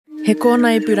He kōna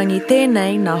ipurangi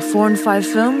tēnei nā 4 and 5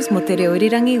 films mo te reo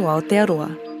irirangi o Aotearoa.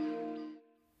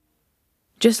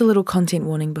 Just a little content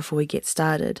warning before we get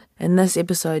started. In this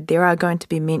episode, there are going to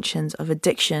be mentions of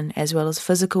addiction as well as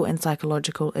physical and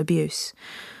psychological abuse.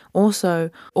 Also,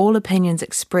 all opinions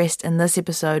expressed in this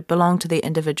episode belong to the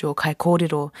individual kai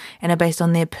kōrero and are based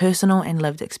on their personal and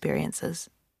lived experiences.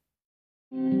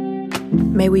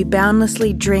 May we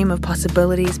boundlessly dream of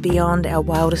possibilities beyond our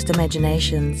wildest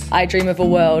imaginations. I dream of a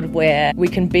world where we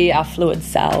can be our fluid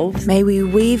selves. May we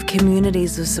weave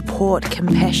communities of support,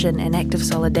 compassion and active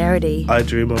solidarity. I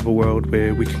dream of a world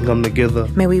where we can come together.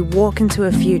 May we walk into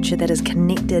a future that is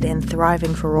connected and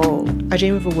thriving for all. I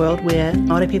dream of a world where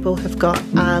Māori people have got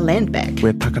our land back.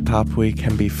 Where Takatapui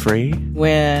can be free.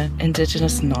 Where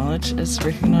Indigenous knowledge is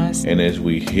recognised. And as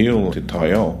we heal Te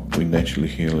Taiao, we naturally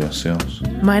heal ourselves.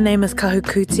 My name is Kahu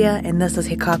Kutia and this is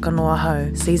He Kākanoa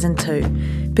Hau, Season 2.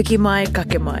 Piki mai,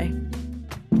 kake mai.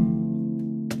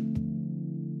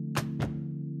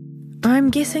 I'm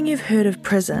guessing you've heard of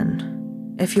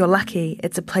prison. If you're lucky,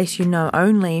 it's a place you know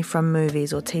only from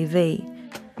movies or TV.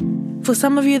 For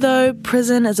some of you though,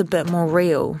 prison is a bit more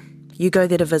real. You go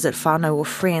there to visit whānau or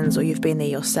friends, or you've been there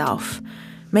yourself.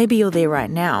 Maybe you're there right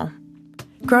now.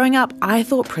 Growing up, I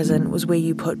thought prison was where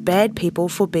you put bad people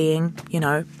for being,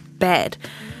 bad.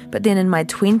 But then in my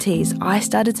 20s, I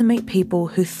started to meet people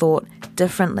who thought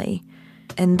differently.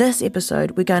 In this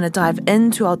episode, we're going to dive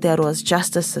into Aotearoa's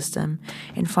justice system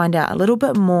and find out a little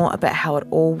bit more about how it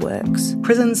all works.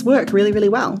 Prisons work really, really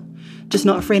well, just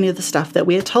not for any of the stuff that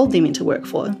we're told they're meant to work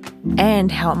for. And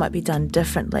how it might be done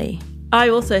differently. I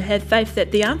also have faith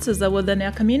that the answers are within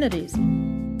our communities.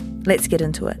 Let's get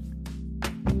into it.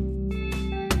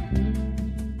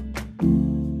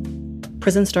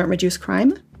 Prisons don't reduce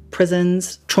crime.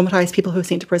 Prisons traumatise people who are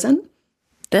sent to prison.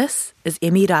 This is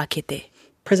Emi Rakete.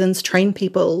 Prisons train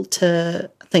people to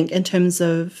think in terms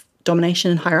of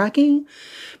domination and hierarchy.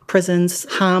 Prisons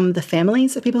harm the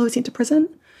families of people who are sent to prison.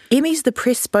 Emi's the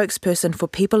press spokesperson for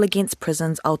People Against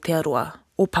Prisons Aotearoa,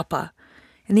 or PAPA.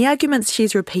 And the arguments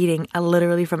she's repeating are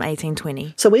literally from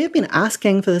 1820. So we have been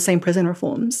asking for the same prison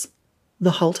reforms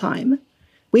the whole time.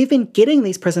 We've been getting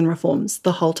these prison reforms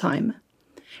the whole time.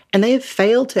 And they have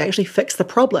failed to actually fix the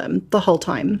problem the whole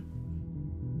time.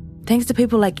 Thanks to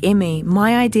people like Emi,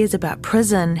 my ideas about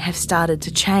prison have started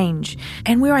to change.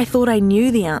 And where I thought I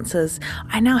knew the answers,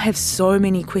 I now have so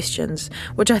many questions,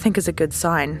 which I think is a good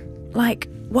sign. Like,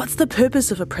 what's the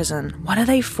purpose of a prison? What are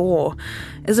they for?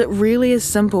 Is it really as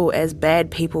simple as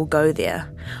bad people go there?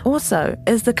 Also,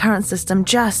 is the current system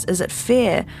just? Is it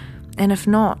fair? And if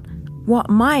not,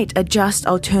 what might a just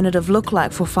alternative look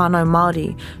like for whānau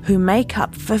Māori, who make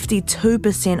up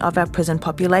 52% of our prison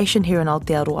population here in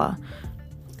Aotearoa?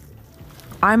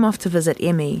 I'm off to visit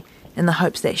Emi in the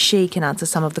hopes that she can answer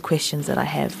some of the questions that I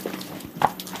have.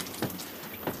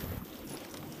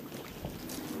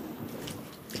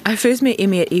 I first met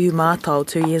Emi at Ihu Mātau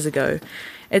 2 years ago.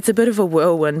 It's a bit of a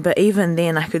whirlwind, but even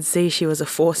then I could see she was a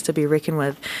force to be reckoned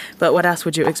with. But what else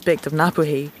would you expect of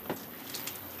Ngāpuhi?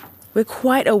 We're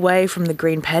quite away from the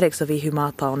green paddocks of Ihu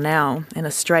Mātau now, in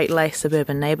a straight-laced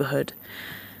suburban neighbourhood.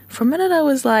 For a minute I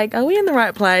was like, are we in the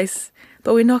right place?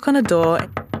 But we knock on a door,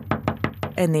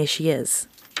 and there she is.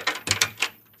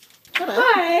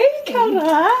 Hi,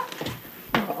 Kaura.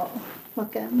 Oh,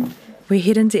 welcome. We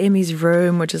head into Emi's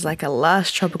room, which is like a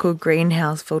lush tropical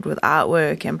greenhouse filled with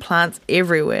artwork and plants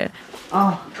everywhere.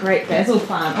 Oh, great basil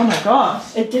plant. Oh my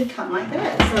gosh. It did come like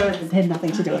that, so it had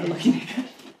nothing to do with looking at it.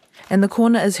 In the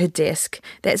corner is her desk.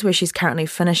 That's where she's currently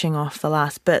finishing off the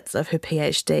last bits of her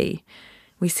PhD.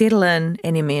 We settle in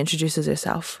and Emi introduces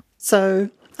herself. So,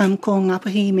 I'm ko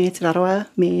Ngāpuhi me Te Raroa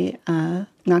me ngā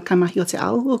kaimahi o te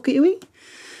ao o ke iwi.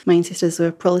 My ancestors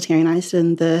were proletarianised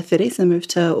in the 30s and moved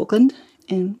to Auckland,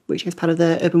 and worked as part of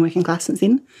the urban working class since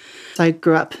then. So I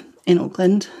grew up in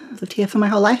Auckland, lived here for my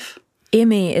whole life.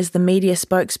 Emi is the media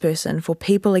spokesperson for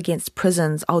People Against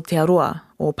Prisons Aotearoa,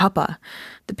 or PAPA.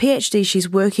 The PhD she's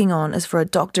working on is for a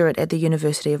doctorate at the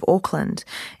University of Auckland,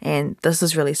 and this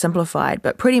is really simplified,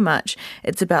 but pretty much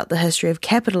it's about the history of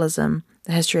capitalism,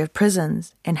 the history of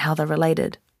prisons, and how they're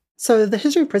related. So the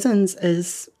history of prisons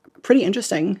is pretty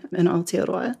interesting in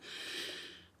Aotearoa.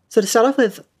 So to start off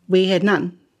with, we had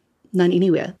none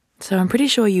anywhere. So I'm pretty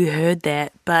sure you heard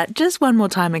that, but just one more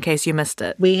time in case you missed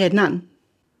it. We had none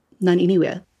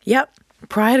anywhere. Yep.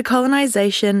 Prior to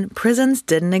colonisation, prisons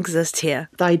didn't exist here.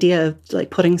 The idea of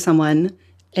putting someone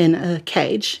in a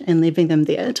cage and leaving them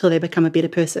there till they become a better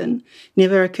person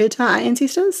never occurred to our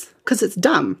ancestors, because it's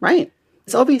dumb, right?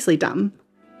 It's obviously dumb.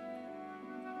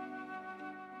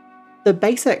 The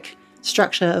basic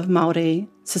structure of Māori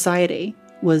society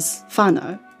was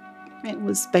whānau. It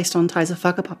was based on ties of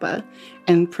whakapapa,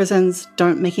 and prisons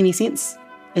don't make any sense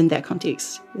in that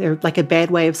context. They're like a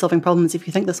bad way of solving problems if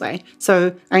you think this way.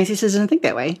 So our ancestors didn't think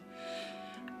that way.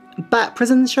 But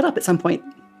prisons shut up at some point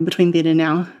between then and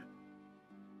now.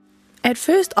 At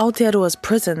first, Aotearoa's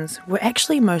prisons were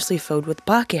actually mostly filled with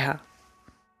Pākehā.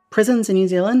 Prisons in New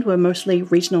Zealand were mostly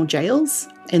regional jails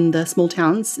in the small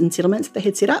towns and settlements that they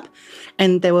had set up,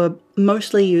 and they were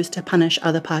mostly used to punish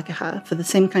other Pākehā for the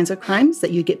same kinds of crimes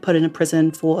that you get put in a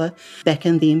prison for back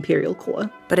in the Imperial Corps.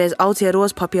 But as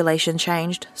Aotearoa's population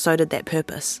changed, so did that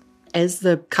purpose. As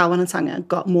the Kāwanatanga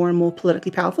got more and more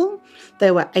politically powerful,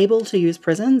 they were able to use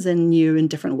prisons in new and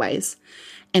different ways.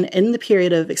 And in the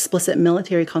period of explicit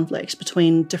military conflict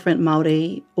between different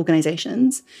Māori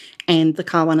organisations and the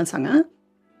Kāwanatanga,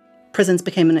 prisons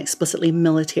became an explicitly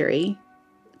military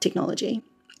technology.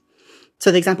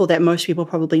 So the example that most people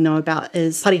probably know about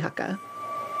is Parihaka.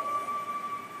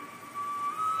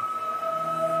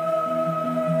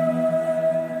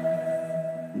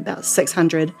 About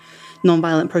 600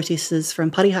 non-violent protesters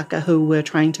from Parihaka who were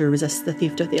trying to resist the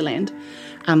theft of their land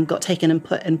got taken and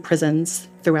put in prisons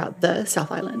throughout the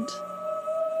South Island.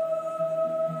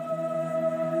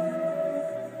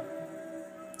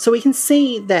 So we can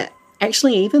see that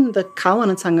actually even the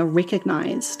Kāwanatanga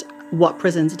recognised what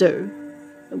prisons do,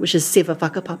 which is sever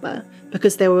whakapapa,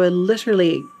 because they were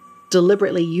literally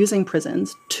deliberately using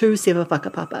prisons to sever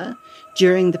whakapapa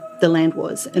during the land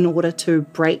wars in order to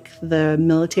break the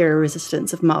military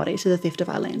resistance of Māori to the theft of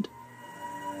our land.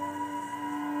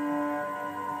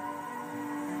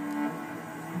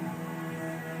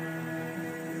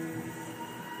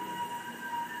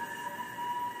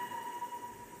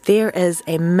 There is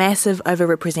a massive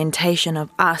overrepresentation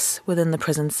of us within the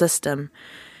prison system.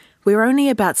 We're only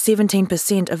about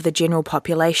 17% of the general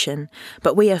population,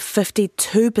 but we are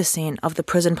 52% of the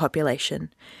prison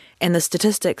population, and the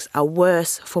statistics are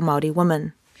worse for Māori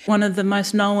women. One of the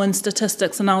most known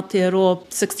statistics in Aotearoa,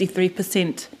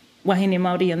 63% wahine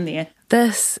Māori in there.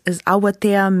 This is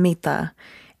Awatea Mita,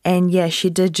 and yeah, she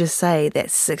did just say that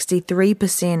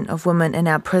 63% of women in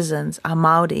our prisons are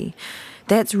Māori.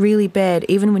 That's really bad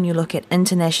even when you look at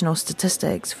international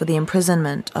statistics for the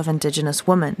imprisonment of Indigenous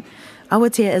women.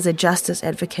 Awatea is a justice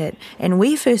advocate, and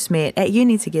we first met at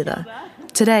uni together.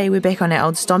 Today, we're back on our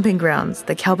old stomping grounds,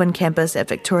 the Kelburn campus at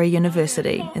Victoria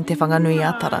University in Te Whanganui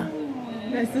Atara.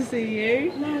 Nice to see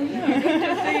you. Good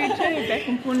to see you too, back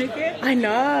in Pōneke. I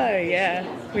know, yeah.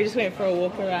 We just went for a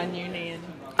walk around uni.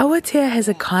 Awatea has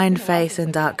a kind face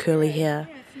and dark curly hair.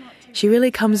 She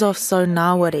really comes off so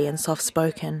ngāwari and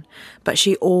soft-spoken, but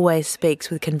she always speaks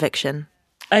with conviction.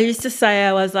 I used to say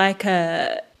I was like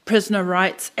a prisoner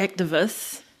rights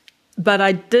activist, but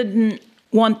I didn't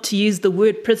want to use the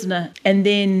word prisoner. And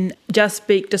then Just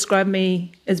Speak described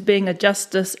me as being a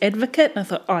justice advocate. And I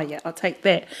thought, oh yeah, I'll take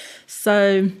that.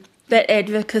 So that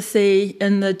advocacy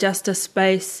in the justice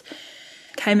space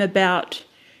came about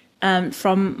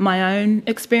from my own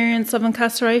experience of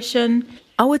incarceration.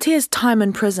 Awatea's time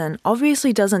in prison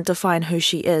obviously doesn't define who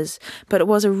she is, but it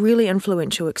was a really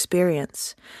influential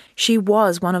experience. She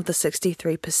was one of the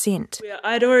 63%.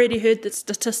 I'd already heard the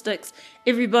statistics.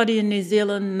 Everybody in New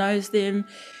Zealand knows them.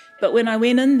 But when I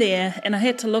went in there and I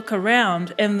had to look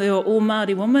around and there were all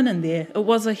Māori women in there, it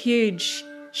was a huge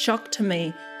shock to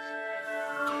me.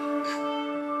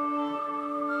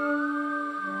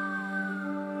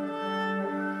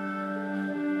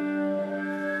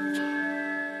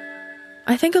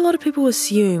 I think a lot of people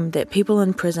assume that people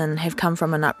in prison have come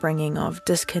from an upbringing of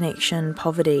disconnection,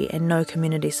 poverty, and no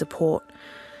community support.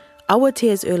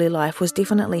 Awatea's early life was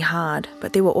definitely hard,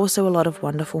 but there were also a lot of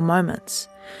wonderful moments.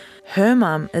 Her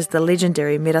mum is the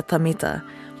legendary Merata Mita,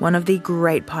 one of the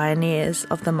great pioneers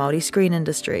of the Māori screen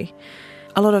industry.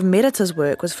 A lot of Merata's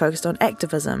work was focused on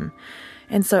activism,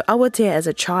 and so Awatea as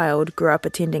a child grew up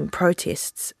attending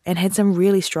protests and had some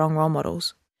really strong role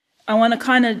models. I want to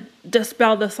kind of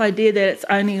dispel this idea that it's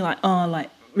only like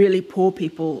really poor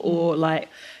people or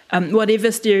whatever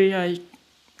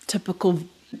stereotypical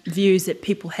views that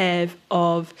people have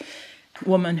of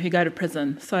women who go to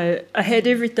prison. So I had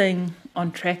everything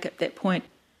on track at that point.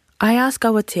 I asked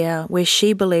Awatea where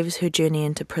she believes her journey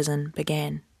into prison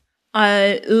began.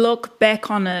 I look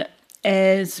back on it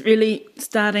as really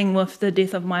starting with the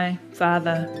death of my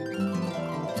father.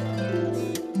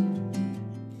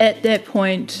 At that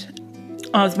point,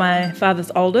 I was my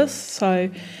father's oldest, so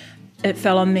it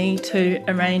fell on me to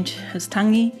arrange his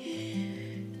tangi.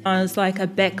 I was like a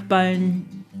backbone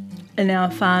in our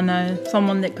whānau,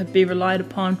 someone that could be relied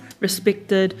upon,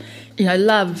 respected,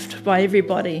 loved by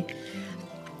everybody.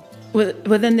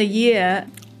 Within the year,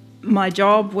 my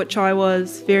job, which I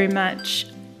was very much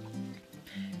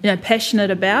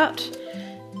passionate about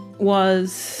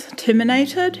was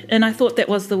terminated, and I thought that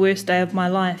was the worst day of my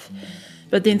life.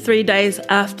 But then 3 days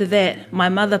after that, my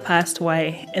mother passed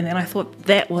away, and then I thought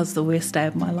that was the worst day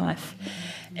of my life.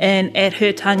 And at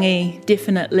her tangi,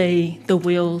 definitely the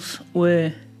wheels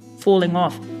were falling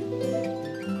off.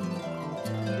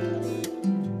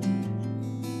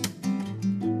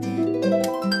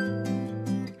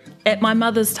 At my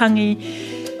mother's tangi,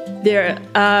 there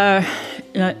are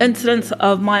incidents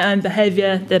of my own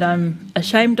behaviour that I'm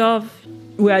ashamed of,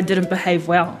 where I didn't behave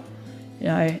well.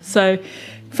 So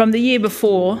from the year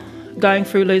before, going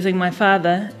through losing my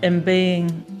father and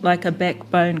being like a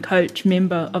backbone coach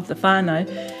member of the whānau,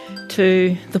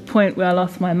 to the point where I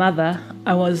lost my mother,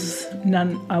 I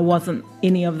wasn't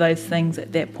any of those things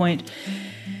at that point.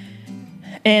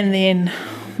 And then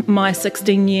my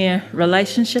 16-year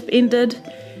relationship ended,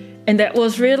 and that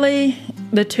was really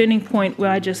the turning point where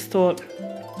I just thought,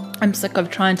 I'm sick of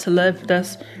trying to live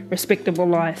this respectable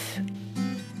life.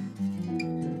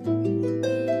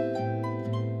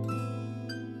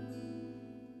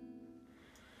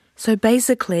 So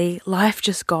basically, life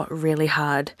just got really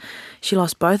hard. She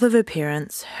lost both of her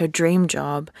parents, her dream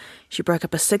job, she broke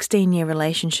up a 16-year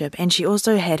relationship, and she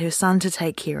also had her son to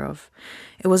take care of.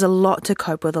 It was a lot to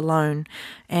cope with alone,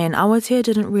 and Awatea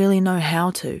didn't really know how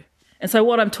to. And so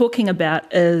what I'm talking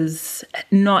about is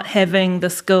not having the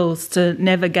skills to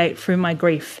navigate through my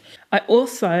grief. I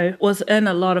also was in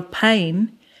a lot of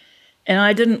pain, and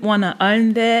I didn't want to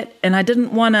own that, and I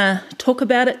didn't want to talk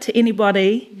about it to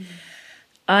anybody.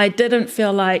 I didn't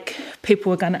feel like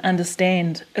people were going to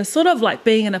understand. It's sort of like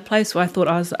being in a place where I thought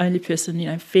I was the only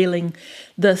person, feeling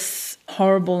this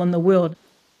horrible in the world.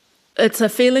 It's a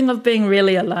feeling of being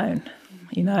really alone,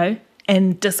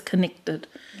 and disconnected.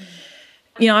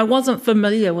 I wasn't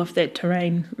familiar with that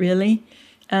terrain, really,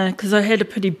 because I had a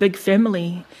pretty big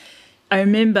family. I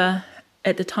remember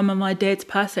at the time of my dad's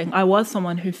passing, I was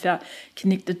someone who felt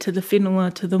connected to the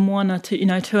whenua, to the moana,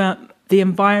 to the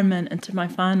environment and to my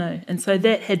whānau. And so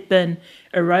that had been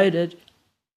eroded.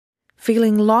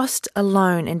 Feeling lost,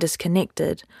 alone and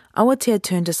disconnected, Awatea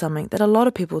turned to something that a lot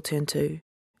of people turn to.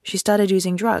 She started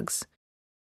using drugs.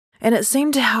 And it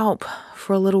seemed to help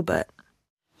for a little bit.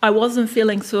 I wasn't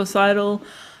feeling suicidal.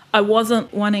 I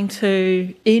wasn't wanting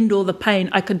to end all the pain.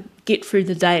 I could get through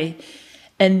the day.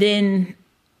 And then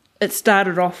it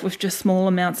started off with just small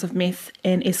amounts of meth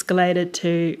and escalated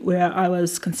to where I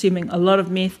was consuming a lot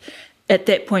of meth at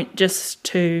that point just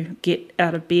to get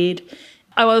out of bed.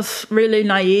 I was really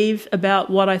naive about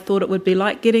what I thought it would be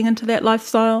like getting into that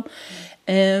lifestyle.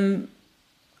 I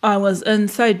was in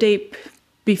so deep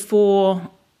before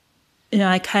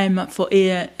I came up for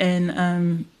air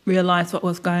and realised what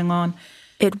was going on.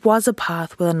 It was a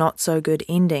path with a not-so-good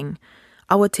ending.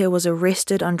 Awatea was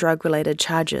arrested on drug-related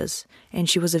charges, and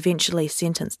she was eventually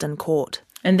sentenced in court.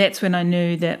 And that's when I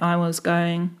knew that I was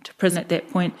going to prison at that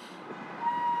point.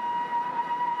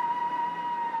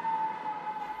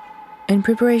 In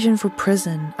preparation for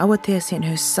prison, Awatea sent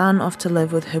her son off to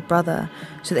live with her brother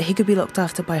so that he could be looked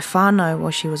after by whānau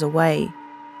while she was away.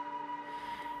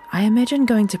 I imagine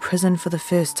going to prison for the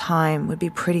first time would be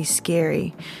pretty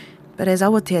scary, but as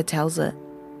Awatea tells it,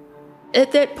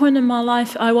 at that point in my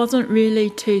life, I wasn't really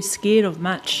too scared of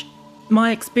much.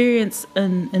 My experience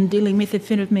in dealing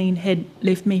methamphetamine had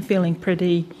left me feeling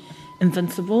pretty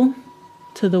invincible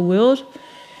to the world.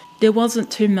 There wasn't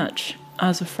too much I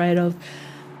was afraid of.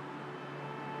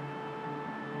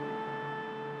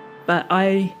 But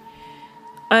I'd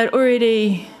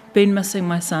already been missing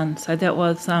my son, so that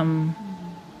was something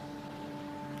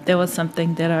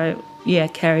that I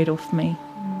carried off me.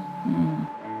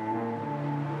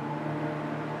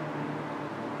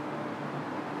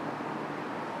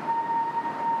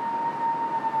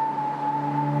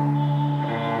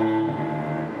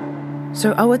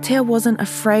 So Awatea wasn't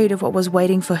afraid of what was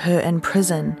waiting for her in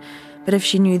prison, but if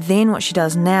she knew then what she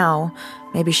does now,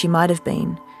 maybe she might have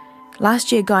been.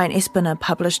 Last year, Guy and Espina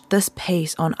published this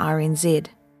piece on RNZ.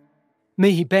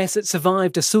 Mihi Bassett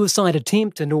survived a suicide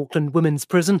attempt in Auckland Women's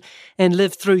Prison and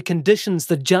lived through conditions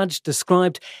the judge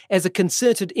described as a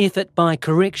concerted effort by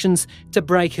corrections to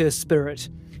break her spirit.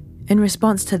 In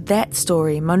response to that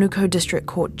story, Manukau District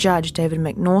Court Judge David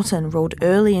McNaughton ruled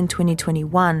early in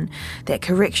 2021 that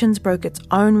corrections broke its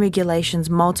own regulations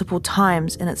multiple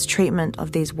times in its treatment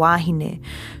of these wahine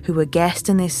who were gassed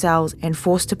in their cells and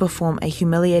forced to perform a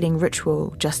humiliating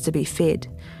ritual just to be fed.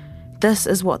 This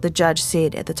is what the judge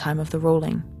said at the time of the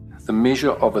ruling. The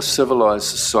measure of a civilised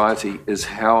society is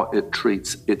how it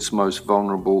treats its most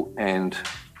vulnerable and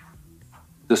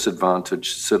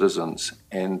disadvantaged citizens,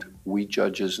 and we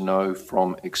judges know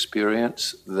from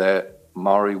experience that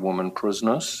Maori women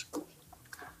prisoners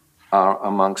are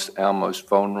amongst our most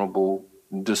vulnerable,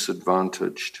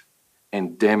 disadvantaged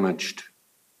and damaged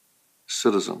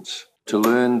citizens. To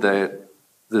learn that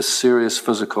this serious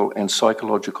physical and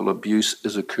psychological abuse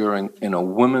is occurring in a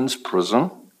women's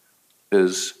prison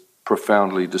is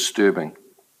profoundly disturbing.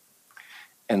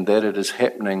 And that it is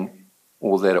happening,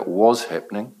 or that it was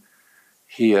happening,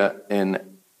 here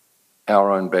in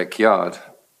our own backyard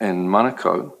in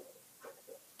Manukau,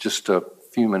 just a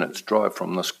few minutes' drive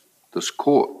from this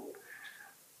court,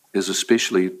 is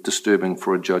especially disturbing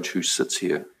for a judge who sits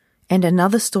here. And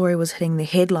another story was hitting the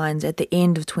headlines at the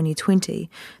end of 2020,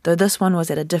 though this one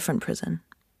was at a different prison.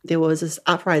 There was this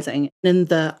uprising in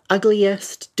the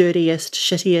ugliest, dirtiest,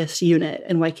 shittiest unit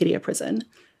in Waikeria prison.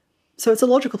 So it's a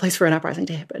logical place for an uprising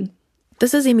to happen.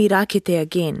 This is Emi Rakete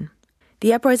again.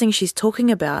 The uprising she's talking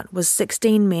about was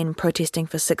 16 men protesting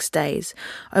for 6 days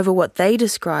over what they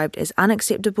described as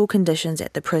unacceptable conditions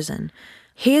at the prison.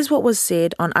 Here's what was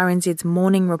said on RNZ's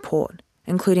morning report,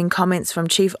 including comments from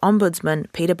Chief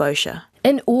Ombudsman Peter Bosher.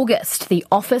 In August, the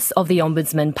Office of the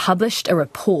Ombudsman published a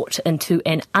report into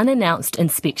an unannounced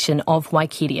inspection of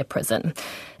Waikeria Prison.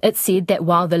 It said that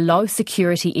while the low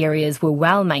security areas were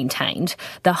well maintained,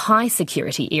 the high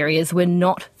security areas were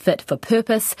not fit for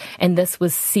purpose, and this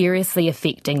was seriously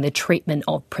affecting the treatment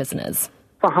of prisoners.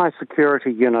 The high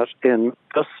security unit in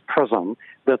this prison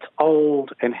that's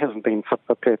old and hasn't been fit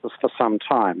for purpose for some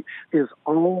time is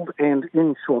old, and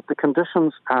in short, the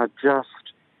conditions are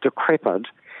just decrepit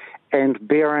and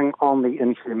bearing on the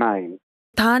inhumane.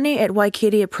 Tāne at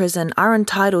Waikeria Prison are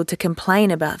entitled to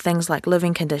complain about things like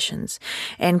living conditions,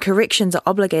 and corrections are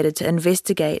obligated to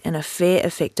investigate in a fair,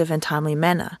 effective and timely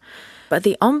manner. But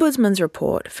the Ombudsman's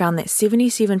report found that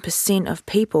 77% of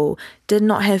people did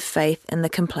not have faith in the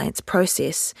complaints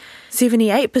process.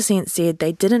 78% said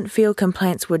they didn't feel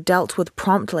complaints were dealt with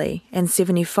promptly, and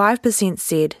 75%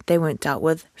 said they weren't dealt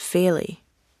with fairly.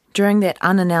 During that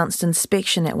unannounced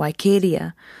inspection at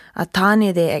Waikeria, a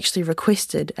tāne there actually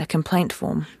requested a complaint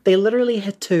form. They literally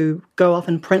had to go off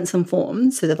and print some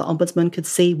forms so that the Ombudsman could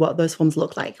see what those forms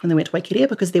looked like when they went to Waikeria,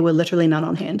 because there were literally none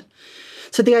on hand.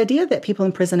 So the idea that people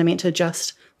in prison are meant to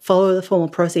just follow the formal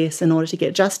process in order to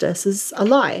get justice is a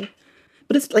lie.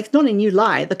 But it's not a new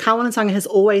lie. The Kawanatanga has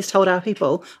always told our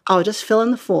people, just fill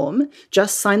in the form,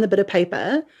 just sign the bit of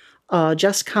paper,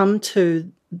 just come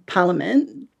to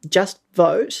Parliament, just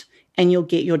vote, and you'll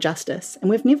get your justice. And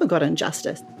we've never gotten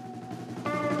justice.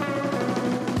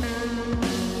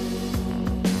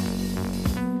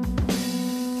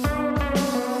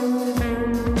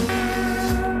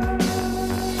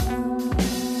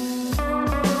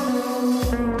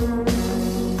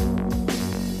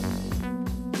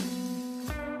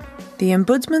 The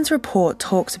Ombudsman's report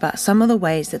talks about some of the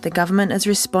ways that the government is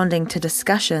responding to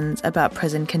discussions about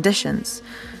prison conditions.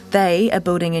 They are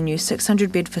building a new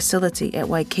 600-bed facility at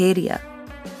Waikeria.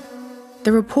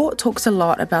 The report talks a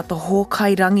lot about the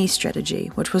Hōkairangi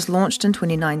strategy, which was launched in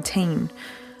 2019.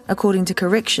 According to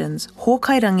Corrections,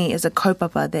 Hōkairangi is a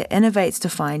kaupapa that innovates to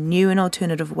find new and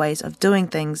alternative ways of doing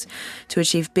things to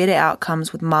achieve better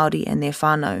outcomes with Māori and their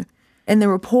whānau. In the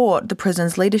report, the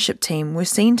prison's leadership team were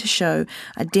seen to show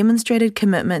a demonstrated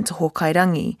commitment to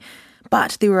Hōkairangi,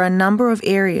 but there were a number of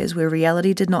areas where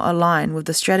reality did not align with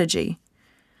the strategy.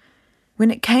 When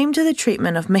it came to the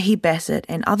treatment of Mihi Bassett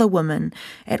and other women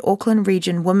at Auckland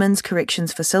Region Women's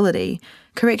Corrections Facility,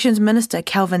 Corrections Minister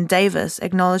Kelvin Davis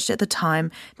acknowledged at the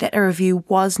time that a review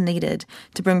was needed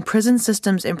to bring prison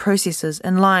systems and processes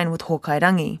in line with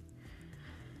Hōkairangi.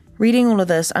 Reading all of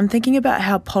this, I'm thinking about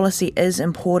how policy is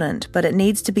important, but it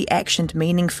needs to be actioned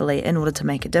meaningfully in order to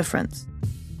make a difference.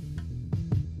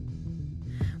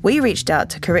 We reached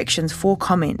out to Corrections for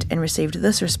comment and received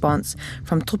this response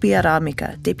from Tupia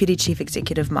Rāmika, Deputy Chief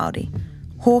Executive Māori.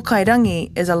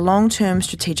 Hōkairangi is a long-term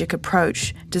strategic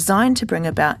approach designed to bring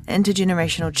about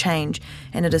intergenerational change,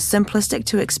 and it is simplistic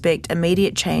to expect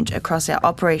immediate change across our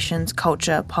operations,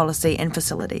 culture, policy and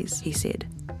facilities, he said.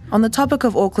 On the topic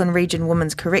of Auckland Region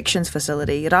Women's Corrections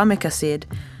Facility, Rāmika said,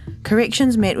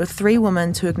 Corrections met with 3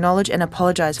 women to acknowledge and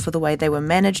apologise for the way they were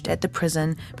managed at the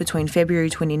prison between February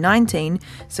 2019,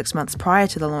 6 months prior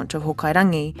to the launch of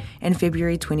Hōkairangi, and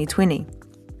February 2020.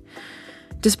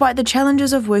 Despite the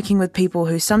challenges of working with people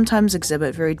who sometimes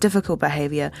exhibit very difficult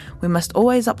behaviour, we must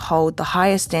always uphold the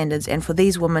highest standards, and for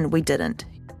these women we didn't.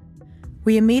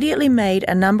 We immediately made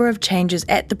a number of changes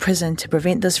at the prison to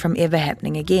prevent this from ever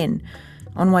happening again.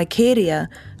 On Waikeria,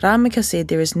 Rāmika said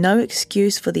there is no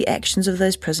excuse for the actions of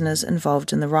those prisoners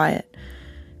involved in the riot.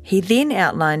 He then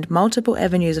outlined multiple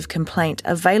avenues of complaint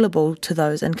available to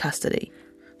those in custody.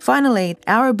 Finally,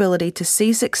 our ability to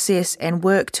see success and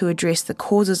work to address the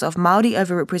causes of Māori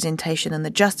overrepresentation in the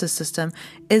justice system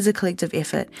is a collective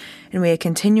effort, and we are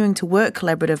continuing to work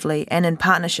collaboratively and in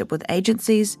partnership with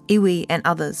agencies, iwi and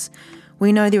others.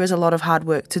 We know there is a lot of hard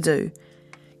work to do.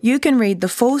 You can read the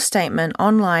full statement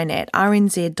online at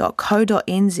rnz.co.nz/he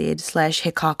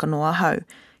kākanoa hau.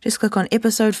 Just click on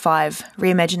episode 5,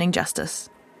 Reimagining Justice.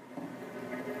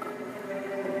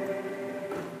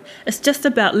 It's just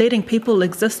about letting people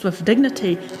exist with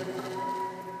dignity.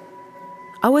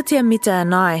 Awatea Mita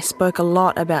and I spoke a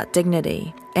lot about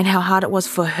dignity and how hard it was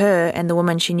for her and the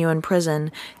women she knew in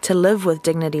prison to live with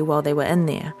dignity while they were in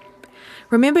there.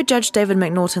 Remember Judge David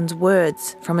McNaughton's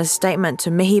words from his statement to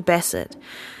Mihi Bassett.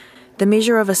 The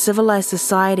measure of a civilised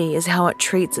society is how it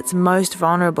treats its most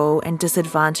vulnerable and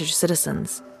disadvantaged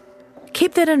citizens.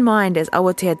 Keep that in mind as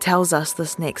Awatea tells us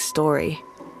this next story.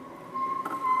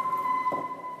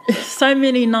 So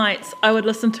many nights I would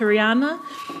listen to Rihanna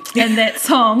and that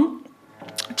song,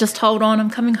 Just Hold On, I'm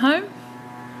Coming Home.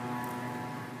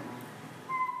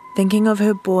 Thinking of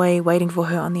her boy waiting for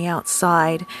her on the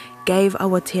outside gave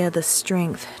Awatea the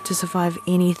strength to survive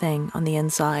anything on the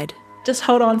inside. Just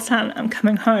hold on, son, I'm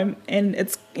coming home, and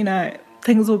it's,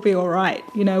 things will be all right,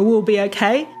 we'll be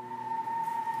okay.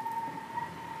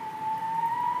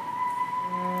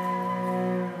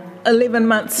 "11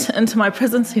 months into my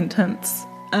prison sentence,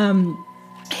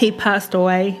 he passed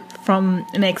away from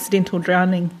an accidental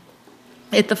drowning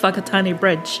at the Whakatane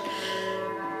Bridge.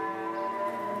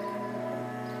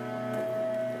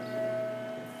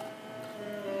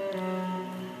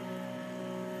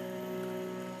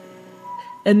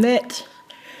 And that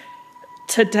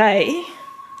today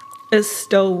is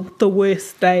still the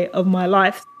worst day of my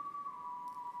life.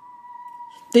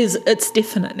 It's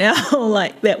definite now,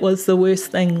 like that was the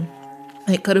worst thing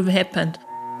that could have happened.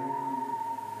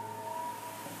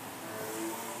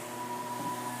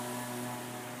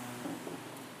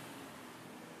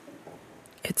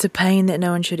 It's a pain that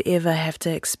no one should ever have to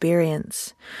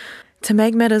experience. To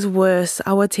make matters worse,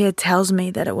 Awatea tells me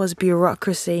that it was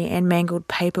bureaucracy and mangled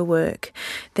paperwork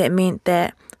that meant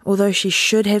that, although she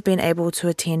should have been able to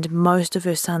attend most of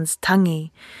her son's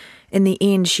tangi, in the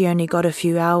end she only got a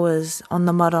few hours on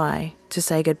the marae to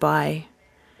say goodbye.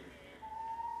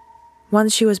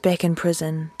 Once she was back in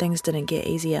prison, things didn't get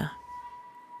easier.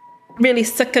 Really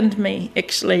sickened me,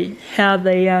 actually, how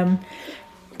the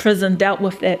prison dealt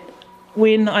with that.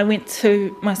 When I went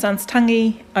to my son's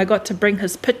tangi, I got to bring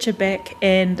his picture back,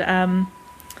 and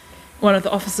one of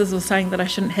the officers was saying that I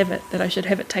shouldn't have it, that I should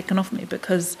have it taken off me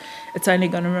because it's only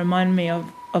going to remind me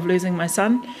of losing my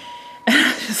son. And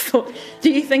I just thought, do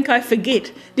you think I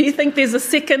forget? Do you think there's a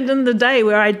second in the day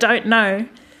where I don't know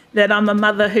that I'm a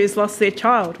mother who's lost their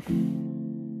child?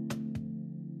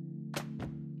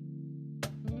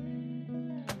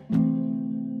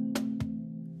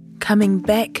 Coming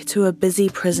back to a busy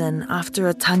prison after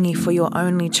a tangi for your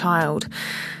only child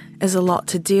is a lot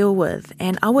to deal with,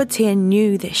 and Awatea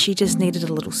knew that she just needed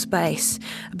a little space,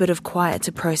 a bit of quiet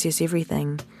to process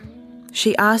everything.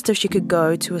 She asked if she could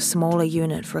go to a smaller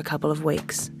unit for a couple of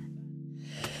weeks.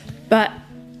 But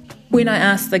when I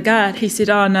asked the guard, he said,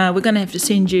 "Oh no, we're going to have to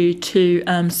send you to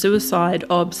suicide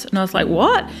obs." And I was like,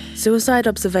 "What?" Suicide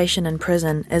observation in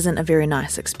prison isn't a very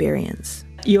nice experience.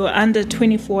 You're under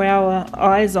 24-hour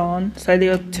eyes on, so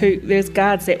there's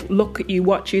guards that look at you,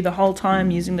 watch you the whole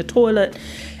time, using the toilet,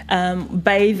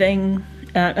 bathing,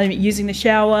 using the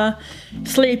shower,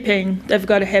 sleeping. They've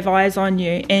got to have eyes on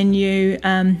you, and you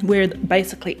wear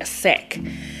basically a sack.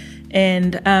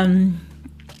 And I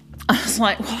was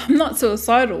like, well, I'm not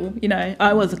suicidal.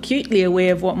 I was acutely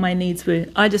aware of what my needs were.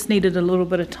 I just needed a little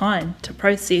bit of time to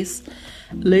process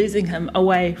losing him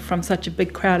away from such a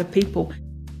big crowd of people.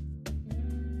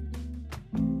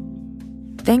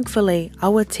 Thankfully,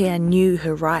 Awatea knew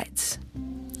her rights.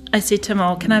 I said to him,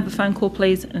 "Oh, can I have a phone call,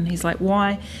 please?" And he's like,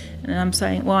 "Why?" And I'm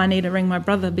saying, "Well, I need to ring my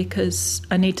brother because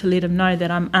I need to let him know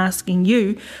that I'm asking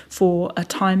you for a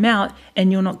timeout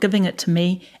and you're not giving it to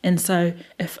me. And so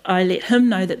if I let him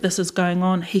know that this is going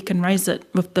on, he can raise it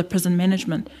with the prison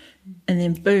management." And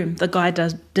then boom, the guy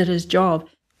did his job.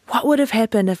 What would have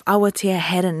happened if Awatea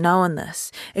hadn't known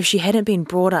this? If she hadn't been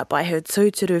brought up by her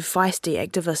tūturu feisty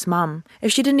activist mum?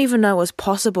 If she didn't even know it was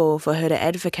possible for her to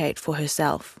advocate for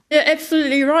herself? Yeah,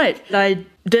 absolutely right. I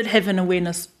did have an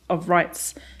awareness of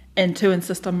rights and to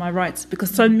insist on my rights because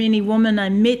so many women I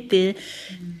met there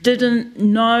didn't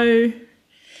know.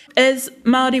 As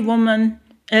Māori women,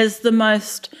 as the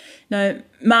most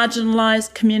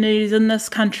marginalised communities in this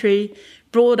country,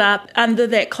 brought up under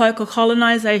that cloak of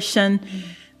colonisation,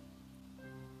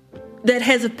 that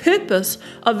has a purpose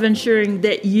of ensuring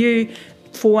that you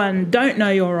for one, don't know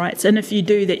your rights, and if you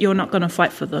do, that you're not going to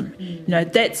fight for them.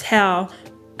 That's how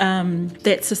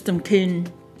that system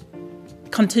can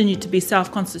continue to be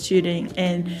self-constituting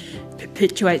and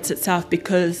perpetuates itself,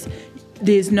 because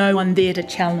there's no one there to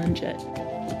challenge it.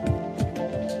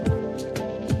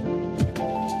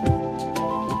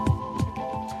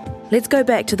 Let's go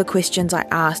back to the questions I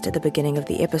asked at the beginning of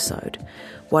the episode.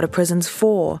 What are prisons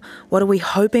for? What are we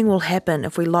hoping will happen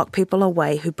if we lock people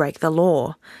away who break the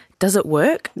law? Does it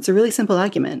work? It's a really simple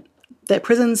argument, that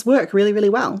prisons work really, really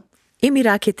well. Emi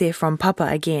Rakete from Papa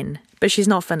again, but she's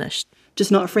not finished.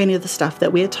 Just not for any of the stuff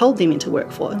that we're told they're meant to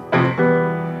work for.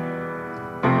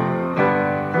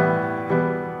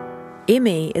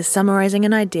 Emi is summarising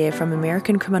an idea from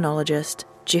American criminologist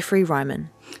Jeffrey Ryman.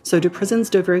 So do prisons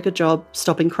do a very good job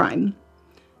stopping crime?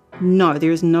 No,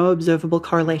 there is no observable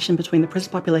correlation between the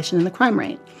prison population and the crime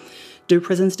rate. Do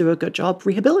prisons do a good job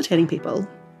rehabilitating people?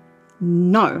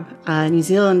 No. New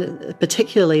Zealand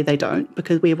particularly, they don't,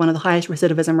 because we have one of the highest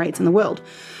recidivism rates in the world.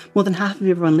 More than half of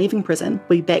everyone leaving prison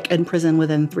will be back in prison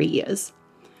within 3 years.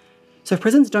 So if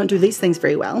prisons don't do these things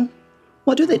very well,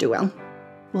 what do they do well?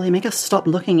 Well, they make us stop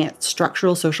looking at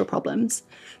structural social problems.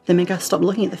 They make us stop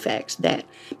looking at the fact that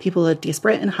people are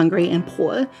desperate and hungry and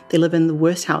poor. They live in the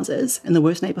worst houses, in the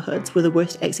worst neighbourhoods, with the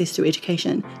worst access to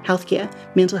education, healthcare,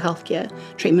 mental health care,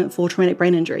 treatment for traumatic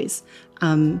brain injuries.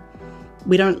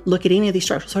 We don't look at any of these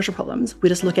structural social problems. We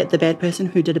just look at the bad person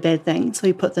who did a bad thing, so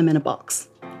we put them in a box.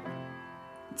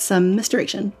 It's some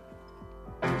misdirection.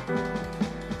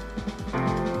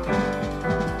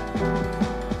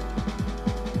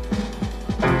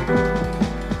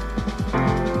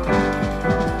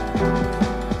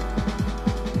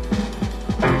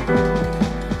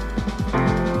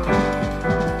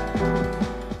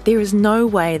 There is no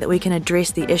way that we can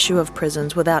address the issue of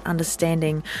prisons without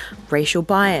understanding racial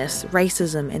bias,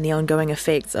 racism, and the ongoing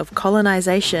effects of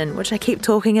colonisation, which I keep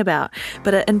talking about,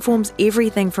 but it informs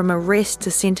everything from arrest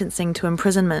to sentencing to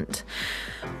imprisonment.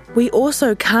 We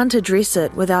also can't address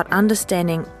it without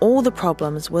understanding all the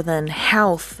problems within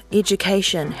health,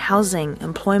 education, housing,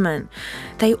 employment.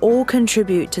 They all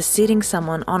contribute to setting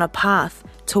someone on a path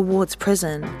towards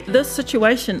prison. This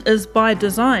situation is by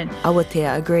design.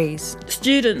 Awatea agrees.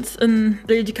 Students in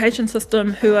the education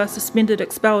system who are suspended,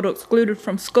 expelled or excluded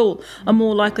from school are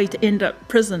more likely to end up in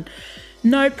prison.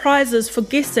 No prizes for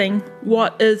guessing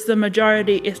what is the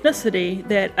majority ethnicity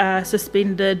that are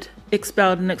suspended,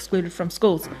 expelled and excluded from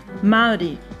schools.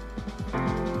 Māori.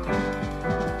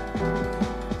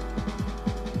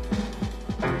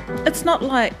 It's not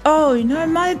like,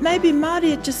 maybe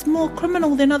Māori are just more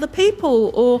criminal than other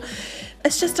people, or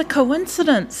it's just a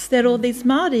coincidence that all these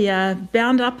Māori are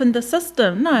bound up in the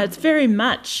system. No, it's very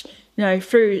much,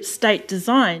 through state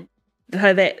design.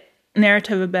 So that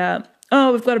narrative about,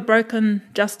 we've got a broken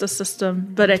justice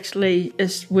system, but actually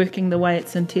it's working the way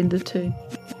it's intended to.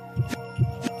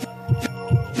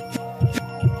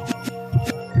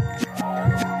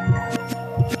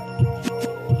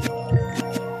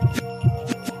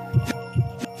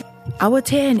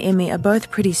 Awatea and Emi are both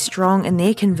pretty strong in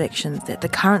their convictions that the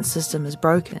current system is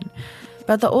broken,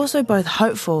 but they're also both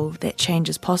hopeful that change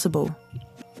is possible.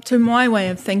 To my way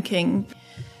of thinking,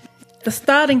 the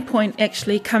starting point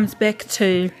actually comes back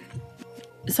to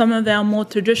some of our more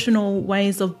traditional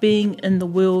ways of being in the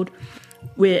world,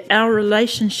 where our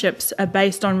relationships are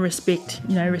based on respect,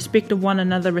 respect of one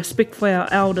another, respect for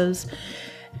our elders.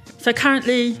 So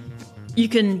currently, you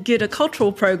can get a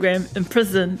cultural program in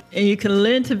prison and you can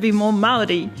learn to be more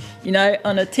Māori,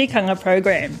 on a tikanga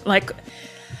program. Like,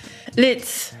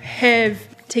 let's have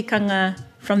tikanga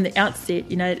from the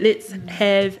outset, let's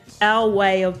have our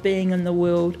way of being in the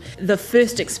world, the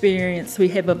first experience we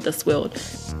have of this world.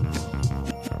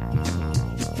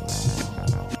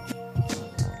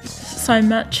 So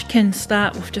much can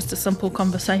start with just a simple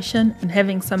conversation and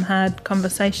having some hard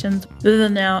conversations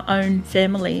within our own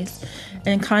families,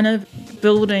 and kind of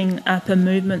building up a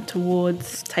movement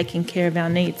towards taking care of our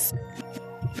needs.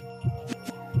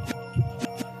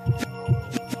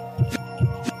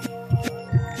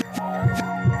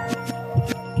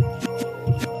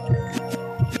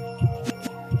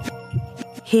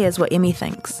 Here's what Emi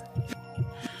thinks.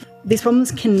 These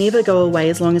problems can never go away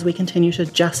as long as we continue to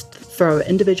just throw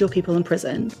individual people in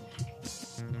prison.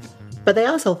 But they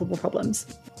are solvable problems.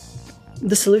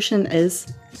 The solution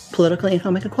is political and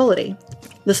economic equality.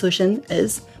 The solution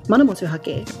is mana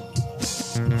motuhake.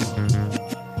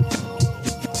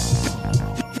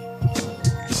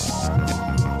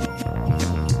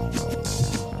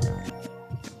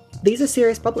 These are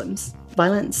serious problems.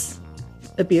 Violence,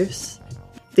 abuse.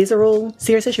 These are all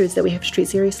serious issues that we have to treat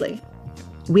seriously.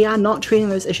 We are not treating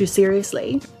those issues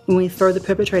seriously when we throw the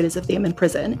perpetrators of them in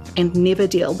prison and never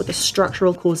deal with the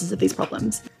structural causes of these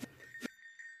problems.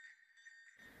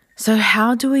 So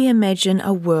how do we imagine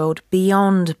a world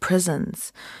beyond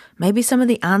prisons? Maybe some of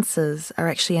the answers are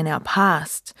actually in our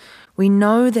past. We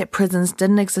know that prisons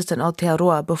didn't exist in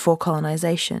Aotearoa before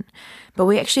colonisation, but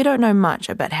we actually don't know much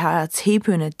about how our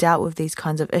tipuna dealt with these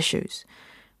kinds of issues.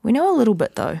 We know a little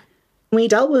bit though. We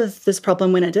dealt with this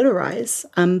problem when it did arise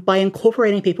by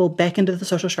incorporating people back into the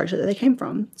social structure that they came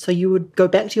from. So you would go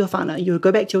back to your whānau, you would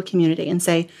go back to your community and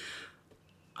say,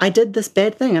 I did this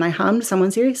bad thing and I harmed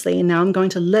someone seriously, and now I'm going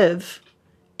to live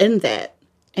in that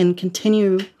and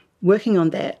continue working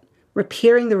on that,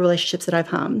 repairing the relationships that I've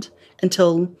harmed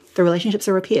until the relationships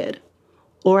are repaired,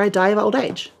 or I die of old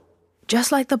age.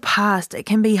 Just like the past, it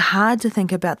can be hard to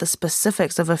think about the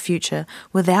specifics of a future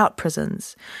without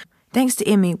prisons. Thanks to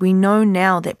Emmy, we know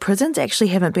now that prisons actually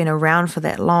haven't been around for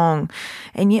that long,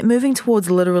 and yet moving towards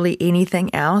literally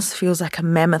anything else feels like a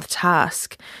mammoth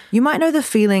task. You might know the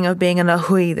feeling of being in a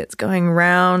hui that's going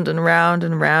round and round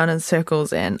and round in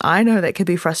circles, and I know that could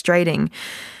be frustrating.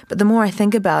 But the more I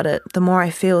think about it, the more I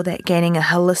feel that gaining a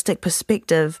holistic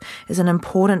perspective is an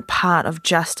important part of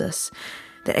justice.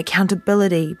 That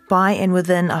accountability by and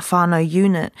within a whānau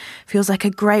unit feels like a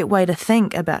great way to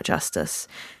think about justice.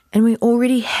 And we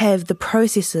already have the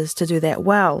processes to do that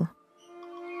well.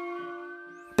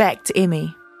 Back to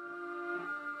Emmy.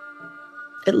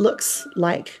 It looks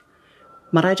like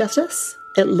marae justice.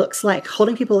 It looks like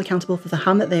holding people accountable for the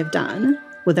harm that they've done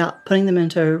without putting them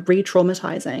into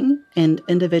re-traumatizing and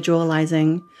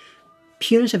individualizing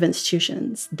punitive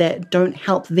institutions that don't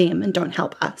help them and don't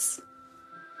help us.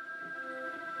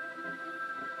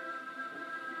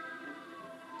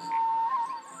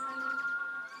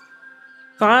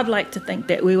 I'd like to think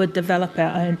that we would develop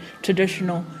our own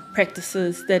traditional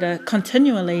practices that are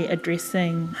continually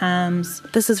addressing harms.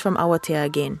 This is from Awatea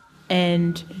again.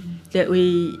 And that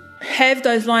we have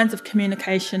those lines of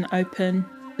communication open,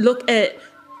 look at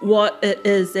what it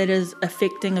is that is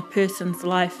affecting a person's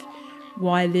life,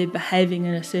 why they're behaving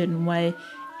in a certain way,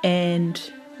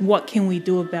 and what can we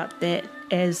do about that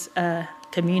as a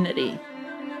community.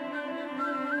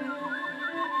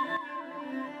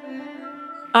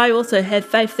 I also have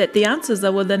faith that the answers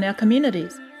are within our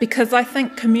communities, because I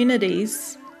think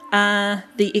communities are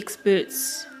the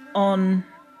experts on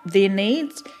their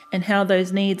needs and how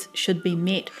those needs should be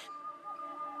met.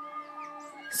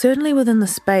 Certainly within the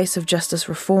space of justice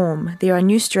reform, there are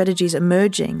new strategies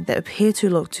emerging that appear to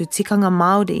look to tikanga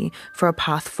Māori for a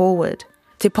path forward.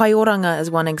 Te Paioranga is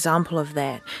one example of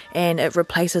that, and it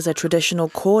replaces a traditional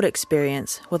court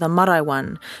experience with a marae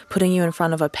one, putting you in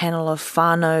front of a panel of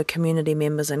whānau community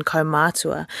members and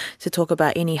kaumātua to talk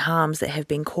about any harms that have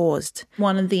been caused.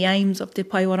 One of the aims of Te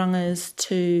Paioranga is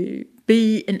to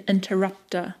be an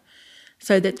interrupter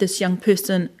so that this young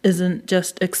person isn't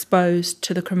just exposed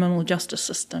to the criminal justice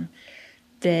system,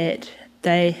 that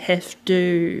they have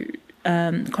to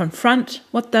confront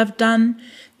what they've done,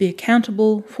 be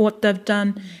accountable for what they've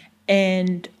done,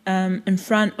 and in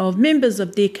front of members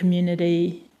of their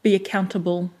community, be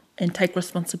accountable and take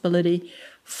responsibility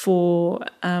for,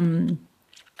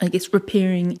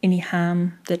 repairing any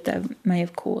harm that they may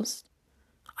have caused.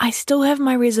 I still have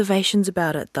my reservations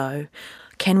about it though.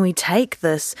 Can we take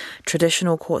this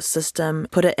traditional court system,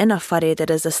 put it in a whare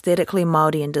that is aesthetically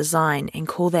Māori in design, and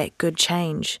call that good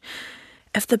change?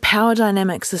 If the power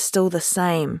dynamics are still the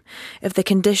same, if the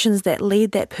conditions that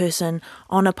lead that person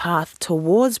on a path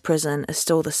towards prison are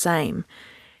still the same,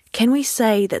 can we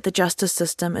say that the justice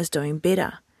system is doing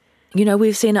better? You know,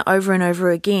 we've seen it over and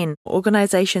over again.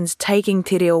 Organisations taking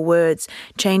te reo words,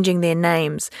 changing their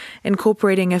names,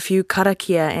 incorporating a few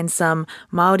karakia and some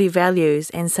Māori values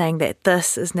and saying that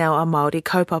this is now a Māori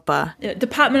kaupapa.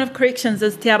 Department of Corrections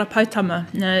is te ara pautama,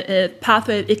 a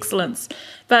pathway of excellence.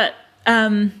 But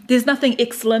there's nothing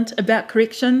excellent about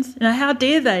corrections. How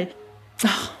dare they?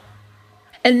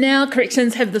 And now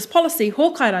corrections have this policy,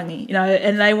 hōkairangi,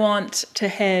 and they want to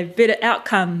have better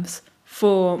outcomes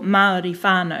for Māori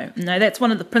whānau. That's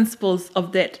one of the principles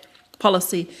of that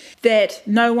policy, that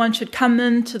no one should come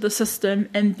into the system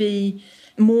and be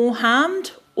more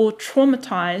harmed or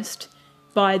traumatised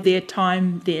by their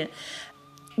time there.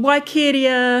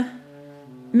 Waikeria,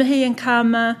 Mihi and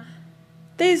Kama,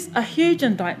 these are huge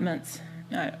indictments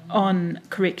on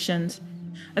corrections.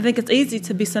 I think it's easy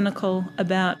to be cynical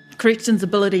about corrections'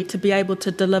 ability to be able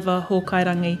to deliver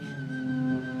hōkairangi.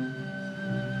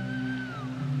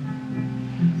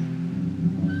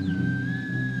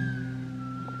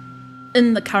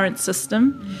 In the current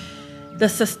system, the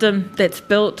system that's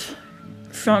built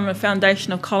from a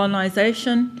foundation of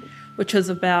colonisation, which is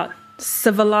about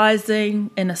civilising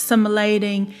and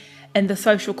assimilating and the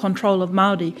social control of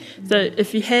Māori. So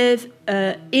if you have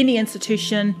any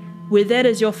institution where that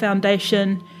is your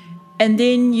foundation, and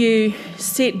then you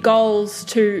set goals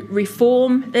to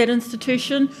reform that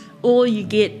institution, all you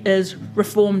get is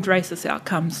reformed racist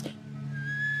outcomes.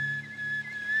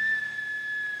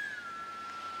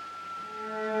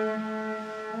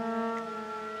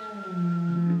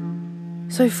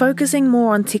 So focusing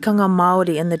more on tikanga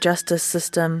Māori in the justice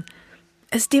system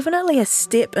is definitely a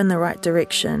step in the right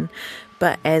direction,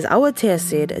 but as Awatea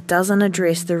said, it doesn't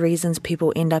address the reasons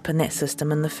people end up in that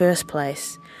system in the first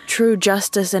place. True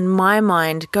justice, in my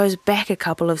mind, goes back a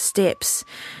couple of steps.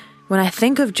 When I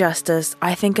think of justice,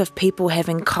 I think of people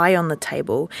having kai on the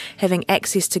table, having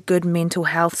access to good mental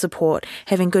health support,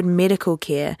 having good medical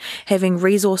care, having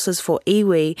resources for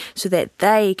iwi so that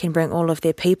they can bring all of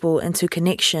their people into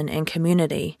connection and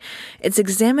community. It's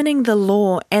examining the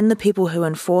law and the people who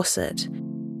enforce it.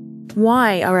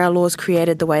 Why are our laws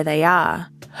created the way they are?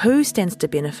 Who stands to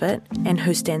benefit and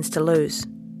who stands to lose?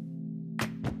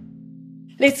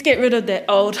 Let's get rid of that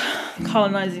old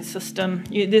colonising system.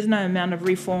 There's no amount of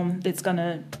reform that's going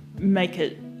to make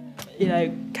it,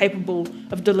 capable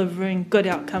of delivering good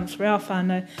outcomes for our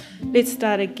whānau. Let's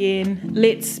start again.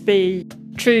 Let's be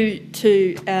true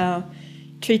to our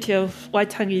Treaty of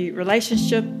Waitangi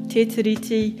relationship, Te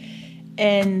Tiriti,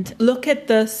 and look at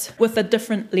this with a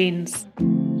different lens.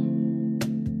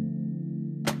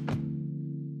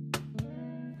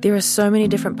 There are so many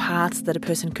different paths that a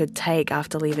person could take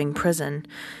after leaving prison.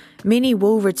 Many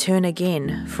will return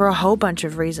again for a whole bunch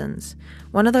of reasons.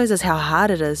 One of those is how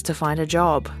hard it is to find a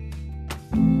job.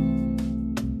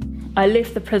 I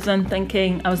left the prison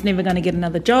thinking I was never going to get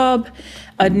another job,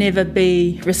 I'd never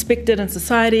be respected in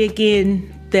society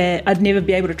again, that I'd never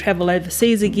be able to travel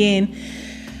overseas again,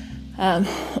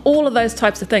 all of those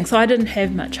types of things. So I didn't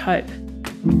have much hope.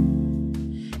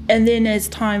 And then as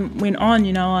time went on,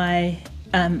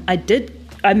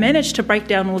 I managed to break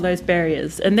down all those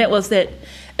barriers, and that was that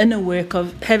inner work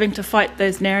of having to fight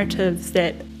those narratives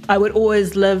that I would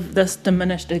always live this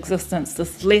diminished existence,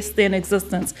 this less than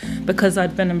existence, because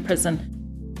I'd been in prison.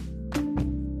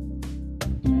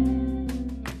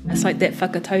 It's like that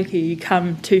whakatauki, you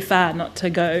come too far not to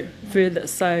go further.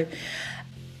 So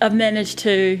I've managed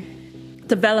to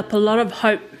develop a lot of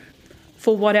hope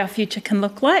for what our future can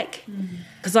look like,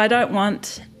 because I don't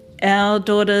want our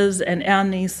daughters and our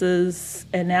nieces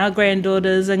and our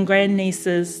granddaughters and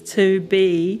grandnieces to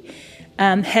be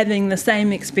having the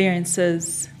same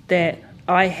experiences that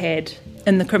I had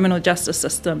in the criminal justice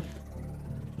system.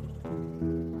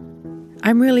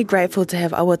 I'm really grateful to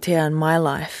have Awatea in my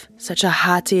life, such a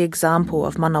hearty example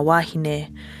of mana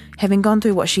wahine. Having gone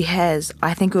through what she has,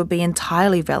 I think it would be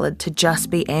entirely valid to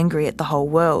just be angry at the whole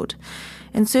world.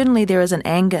 And certainly there is an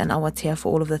anger in Awatea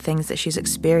for all of the things that she's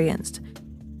experienced.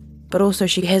 But also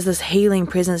she has this healing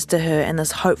presence to her and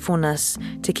this hopefulness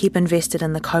to keep invested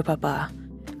in the kaupapa.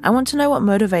 I want to know what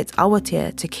motivates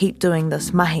Awatea to keep doing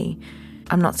this mahi.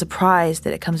 I'm not surprised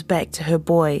that it comes back to her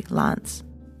boy, Lance.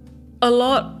 A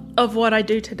lot of what I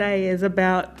do today is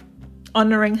about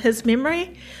honouring his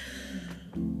memory.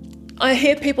 I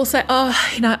hear people say,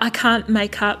 I can't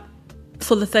make up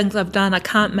for the things I've done. I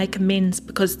can't make amends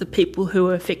because the people who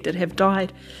were affected have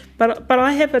died. But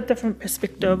I have a different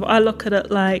perspective. I look at it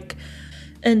like,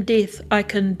 in death, I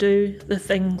can do the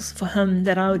things for him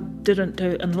that I didn't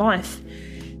do in life.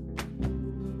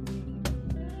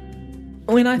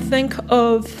 When I think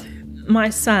of my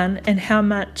son and how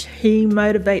much he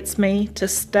motivates me to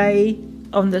stay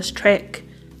on this track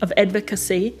of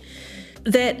advocacy,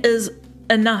 that is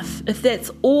enough. If that's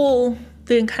all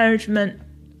the encouragement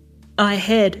I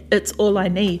had, it's all I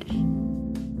need.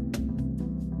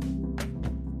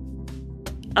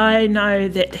 I know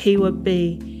that he would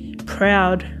be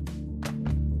proud.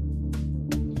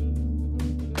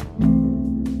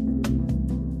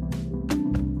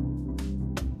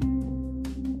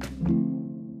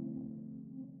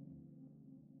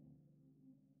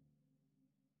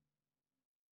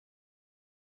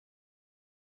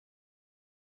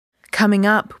 Coming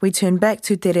up, we turn back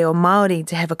to Te Reo Māori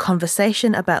to have a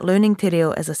conversation about learning Te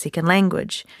Reo as a second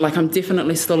language. I'm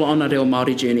definitely still on a Reo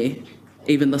Māori journey.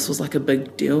 Even this was a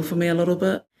big deal for me a little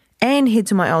bit. And head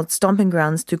to my old stomping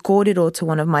grounds to kōrero to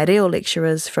one of my reo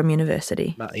lecturers from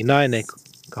university. Ināe nei,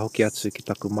 ka hoki atu ki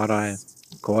taku marae,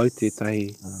 ko au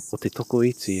tētahi o te toko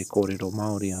iti e kōrero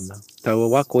Māori ana. Taua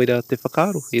wā koira te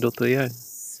whakaaro I roto I au.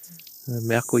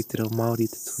 Me ako I te reo Māori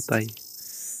te tuatahi.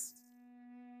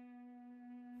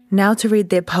 Now to read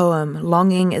their poem,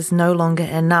 Longing is No Longer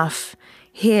Enough.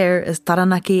 Here is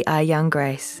Taranaki a Young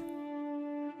Grace.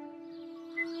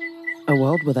 A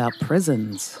world without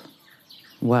prisons.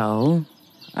 Well,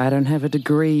 I don't have a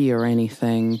degree or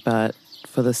anything, but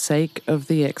for the sake of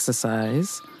the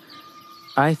exercise,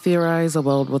 I theorize a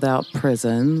world without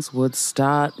prisons would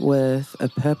start with a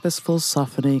purposeful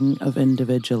softening of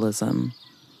individualism,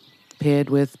 paired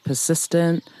with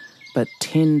persistent but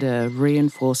tender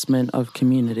reinforcement of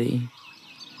community.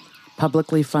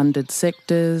 Publicly funded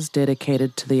sectors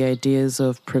dedicated to the ideas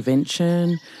of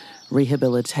prevention,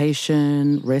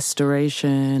 rehabilitation,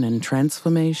 restoration, and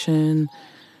transformation.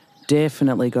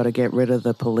 Definitely got to get rid of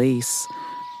the police,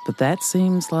 but that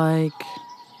seems like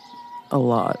a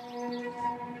lot.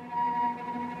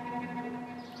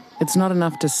 It's not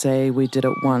enough to say we did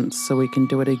it once so we can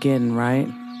do it again, right?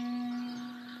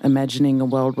 Imagining a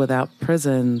world without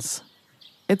prisons,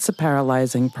 it's a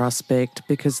paralyzing prospect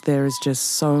because there is just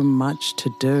so much to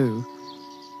do.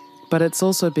 But it's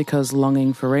also because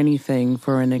longing for anything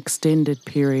for an extended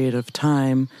period of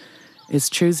time is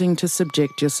choosing to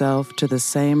subject yourself to the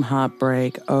same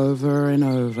heartbreak over and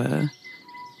over.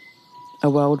 A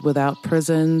world without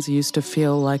prisons used to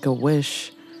feel like a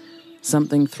wish,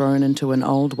 something thrown into an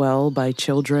old well by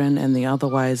children and the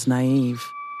otherwise naive.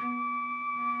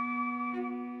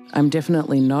 I'm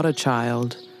definitely not a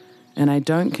child, and I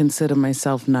don't consider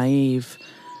myself naive,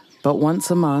 but once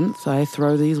a month I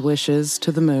throw these wishes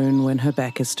to the moon when her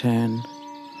back is turned.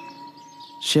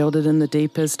 Shielded in the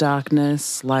deepest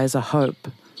darkness lies a hope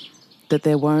that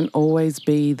there won't always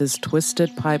be this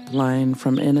twisted pipeline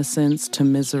from innocence to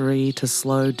misery to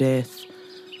slow death,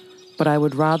 but I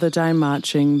would rather die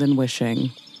marching than wishing.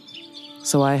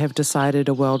 So I have decided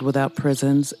a world without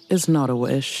prisons is not a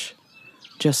wish,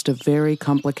 just a very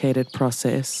complicated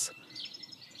process.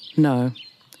 No,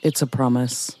 it's a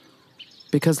promise,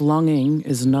 because longing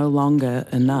is no longer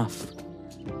enough.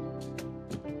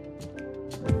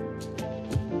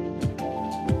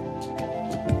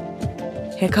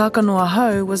 He Kākanoa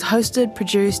Hou was hosted,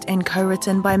 produced and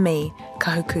co-written by me,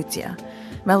 Kahu Kutia.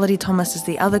 Melody Thomas is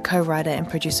the other co-writer and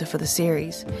producer for the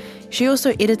series. She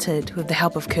also edited with the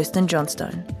help of Kirsten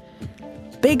Johnstone.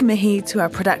 Big mihi to our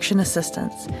production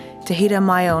assistants, Tahira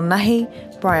Maya Nahi,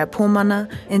 Briar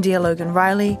Pōmana, India Logan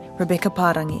Riley, Rebecca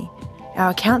Parangi.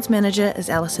 Our accounts manager is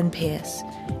Alison Pearce.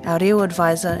 Our reo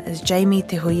advisor is Jamie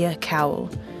Te Huia Cowell.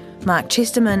 Mark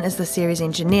Chesterman is the series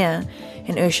engineer,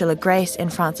 and Ursula Grace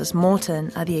and Francis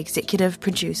Morton are the executive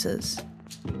producers.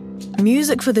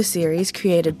 Music for the series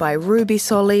created by Ruby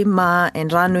Soli, Ma and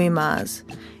Ranui Mars,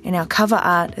 and our cover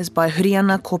art is by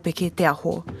Huriana Kopeke Te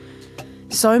Aho.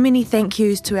 So many thank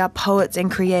yous to our poets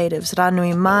and creatives,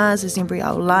 Ranui Mars, Azembri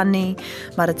Aulani,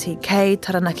 Marati Kay,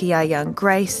 Taranaki Young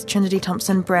Grace, Trinity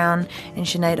Thompson Brown and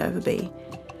Sinead Overby.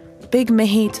 Big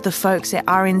mihi to the folks at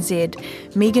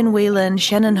RNZ, Megan Whelan,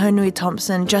 Shannon Honui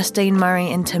Thompson, Justine Murray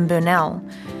and Tim Burnell.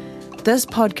 This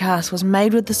podcast was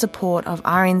made with the support of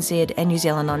RNZ and New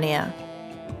Zealand On Air.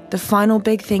 The final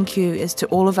big thank you is to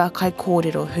all of our kai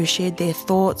kōrero who shared their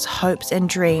thoughts, hopes and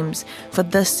dreams for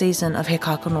this season of He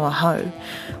Kākanoa Hou.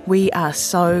 We are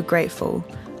so grateful.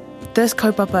 This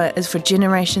kaupapa is for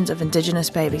generations of Indigenous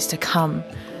babies to come.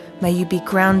 May you be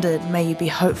grounded, may you be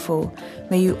hopeful,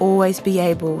 may you always be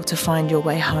able to find your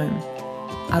way home.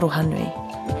 Aroha nui.